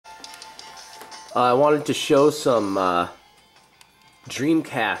I wanted to show some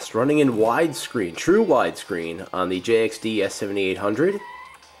Dreamcast running in widescreen, true widescreen, on the JXD S7800.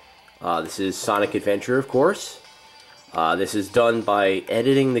 This is Sonic Adventure, of course. This is done by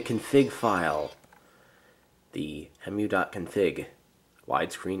editing the config file, the mu.config.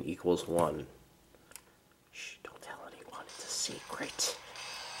 Widescreen equals 1. Shh, don't tell anyone, it's a secret.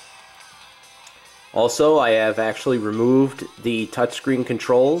 Also, I have actually removed the touchscreen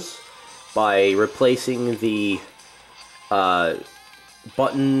controls by replacing the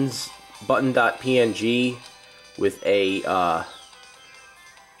button.png with a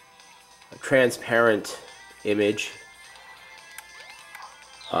transparent image.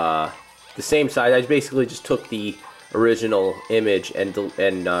 The same size. I basically just took the original image and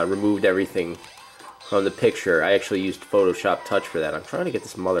removed everything from the picture. I actually used Photoshop Touch for that. I'm trying to get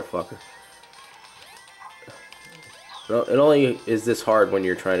this motherfucker. Well, it only is this hard when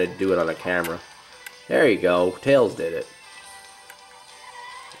you're trying to do it on a camera. There you go. Tails did it.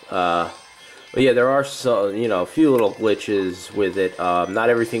 But yeah, there are some, a few little glitches with it. Not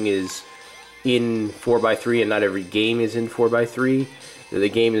everything is in 4x3, and not every game is in 4x3. The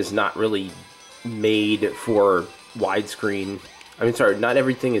game is not really made for widescreen. I mean, sorry, not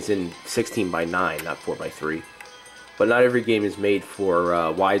everything is in 16:9, not 4x3. But not every game is made for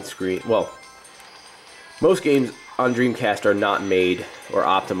widescreen. Well, most games on Dreamcast are not made or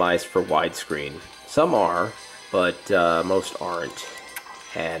optimized for widescreen. Some are, but most aren't.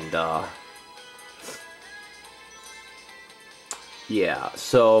 And yeah,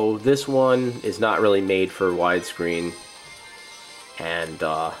 so this one is not really made for widescreen, and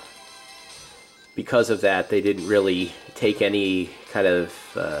because of that, they didn't really take any kind of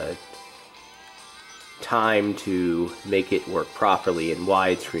time to make it work properly in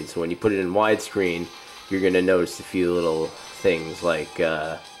widescreen. So when you put it in widescreen, you're going to notice a few little things like,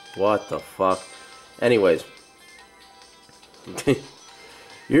 what the fuck? Anyways,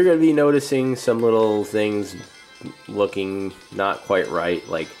 you're going to be noticing some little things looking not quite right.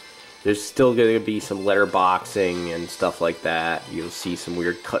 Like, there's still going to be some letterboxing and stuff like that. You'll see some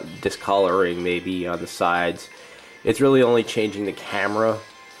weird discoloring maybe on the sides. It's really only changing the camera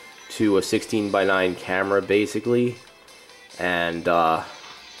to a 16:9 camera, basically. And,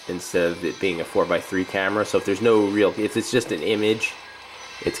 instead of it being a 4x3 camera. So if there's no real, if it's just an image,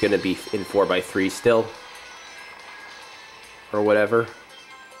 it's going to be in 4x3 still, or whatever.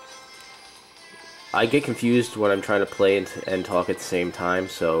 I get confused when I'm trying to play and talk at the same time,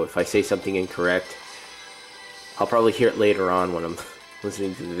 so if I say something incorrect, I'll probably hear it later on when I'm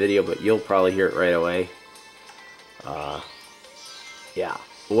listening to the video, but you'll probably hear it right away. Yeah,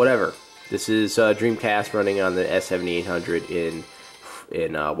 whatever. This is Dreamcast running on the S7800 in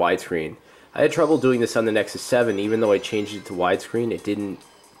widescreen. I had trouble doing this on the Nexus 7, even though I changed it to widescreen.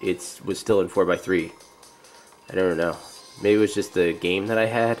 It was still in 4x3. I don't know. Maybe it was just the game that I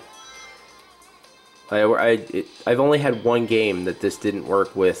had. I've only had one game that this didn't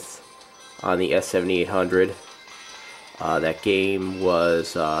work with on the S7800. That game was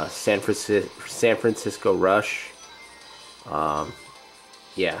San Francisco Rush.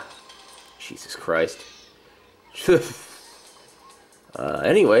 Yeah. Jesus Christ.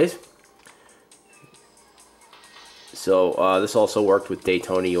 Anyways, so this also worked with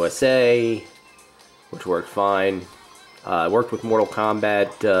Daytona USA, which worked fine. Worked with Mortal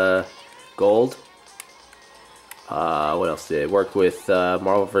Kombat Gold. What else did it? Worked with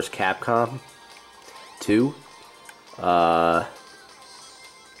Marvel vs. Capcom 2. Just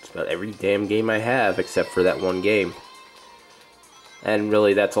about every damn game I have except for that one game. And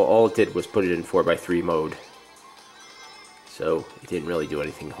really, that's all it did was put it in 4x3 mode. So it didn't really do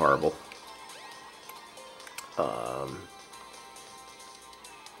anything horrible. I'm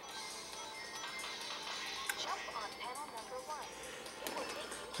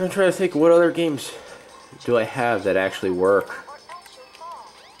trying to think, what other games do I have that actually work?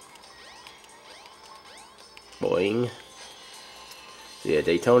 Boing. So yeah,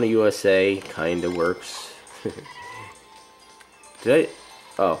 Daytona USA kinda works. Did I?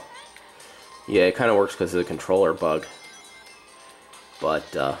 Oh. Yeah, it kinda works because of the controller bug.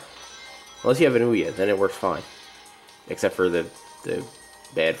 But, unless you have an Ouya, then it works fine. Except for the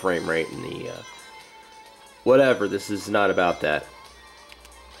bad frame rate and the, whatever, this is not about that.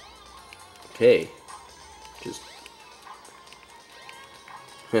 Okay. Just...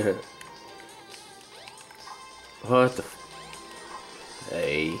 What the...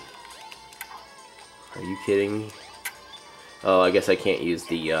 Hey. Are you kidding me? Oh, I guess I can't use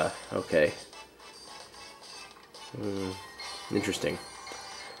the, okay. Interesting.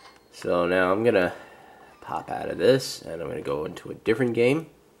 So now I'm gonna pop out of this, and I'm gonna go into a different game.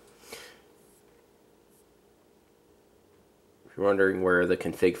 If you're wondering where the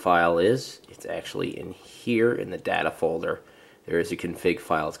config file is, it's actually in here in the data folder. There is a config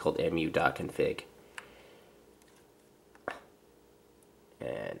file. It's called mu.config.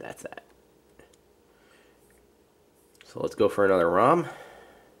 And that's that. So let's go for another ROM.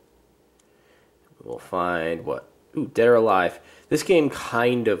 We'll find what? Ooh, Dead or Alive. This game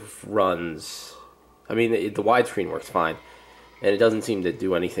kind of runs. I mean, the widescreen works fine, and it doesn't seem to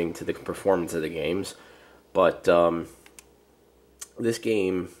do anything to the performance of the games. But this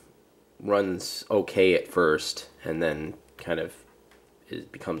game runs okay at first, and then kind of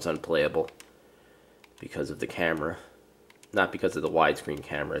it becomes unplayable because of the camera. Not because of the widescreen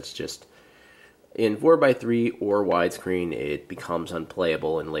camera, it's just in 4x3 or widescreen it becomes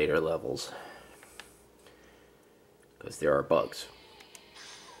unplayable in later levels because there are bugs.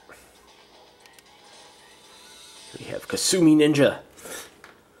 We have Kasumi Ninja.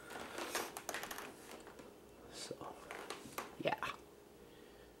 So, yeah.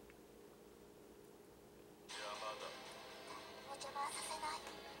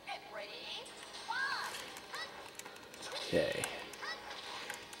 Okay.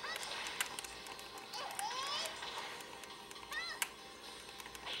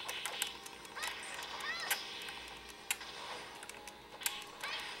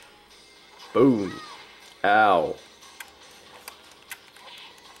 Boom. Ow.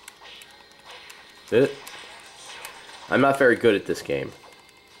 I'm not very good at this game.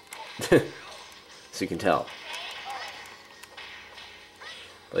 So you can tell.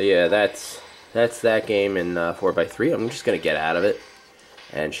 But yeah, that's that game in 4x3. I'm just going to get out of it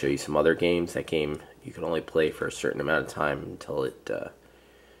and show you some other games. That game you can only play for a certain amount of time until it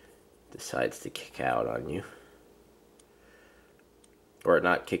decides to kick out on you. Or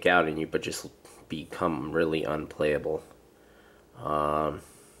not kick out on you, but just become really unplayable.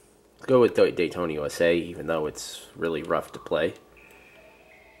 Let's go with Daytona USA, even though it's really rough to play.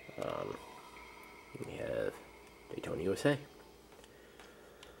 We have Daytona USA.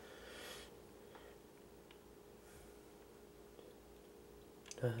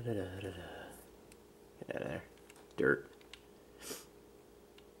 Da, da, da, da, da. Get out of there. Dirt.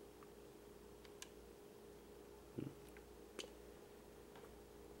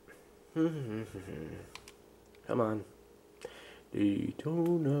 Come on.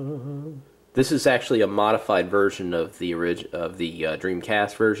 Daytona. This is actually a modified version of the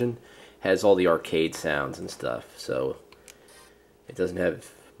Dreamcast version. Has all the arcade sounds and stuff, so it doesn't have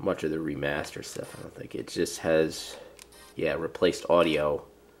much of the remaster stuff, I don't think. It just has, yeah, replaced audio.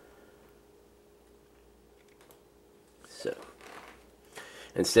 So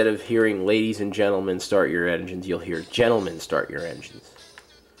instead of hearing ladies and gentlemen start your engines, you'll hear gentlemen start your engines.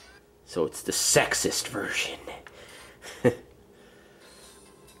 So it's the sexist version.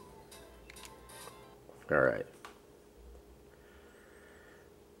 Alright.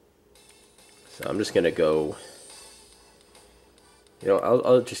 So I'm just going to go... You know,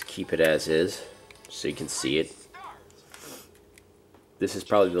 I'll just keep it as is, so you can see it. This is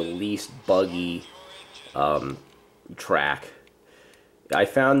probably the least buggy track. I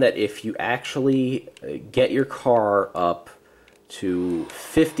found that if you actually get your car up to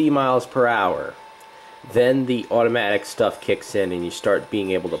 50 miles per hour, then the automatic stuff kicks in and you start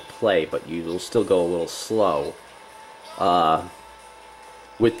being able to play, but you'll still go a little slow.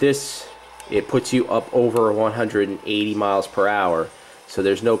 With this, it puts you up over 180 miles per hour, so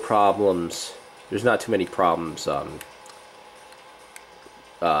there's no problems. There's not too many problems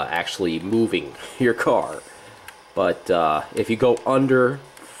actually moving your car. But if you go under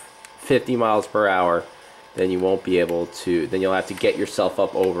 50 miles per hour, then you won't be able to, then you'll have to get yourself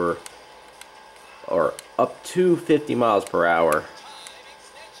up over, or up to 50 miles per hour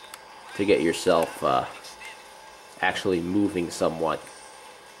to get yourself actually moving somewhat.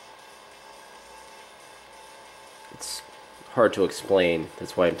 It's hard to explain,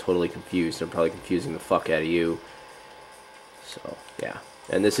 that's why I'm totally confused. I'm probably confusing the fuck out of you. So, yeah.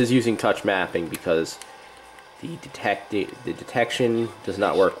 And this is using touch mapping because the detection does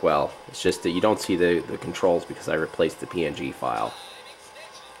not work well. It's just that you don't see the controls because I replaced the PNG file.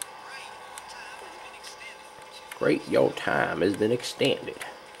 Great, your time has been extended.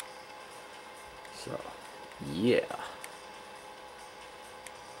 So, yeah.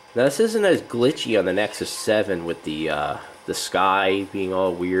 Now this isn't as glitchy on the Nexus 7 with the sky being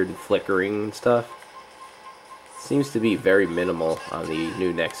all weird and flickering and stuff. It seems to be very minimal on the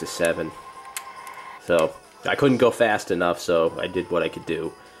new Nexus 7. So, I couldn't go fast enough, so I did what I could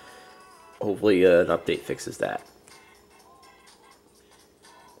do. Hopefully an update fixes that.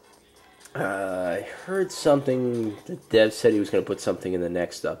 I heard something, the dev said he was going to put something in the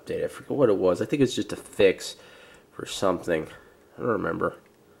next update. I forget what it was. I think it's just a fix for something. don't remember.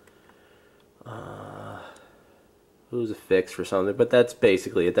 It was a fix for something, but that's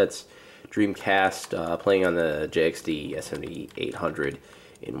basically it. That's Dreamcast playing on the JXD S7800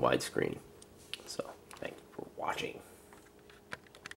 in widescreen. So, thank you for watching.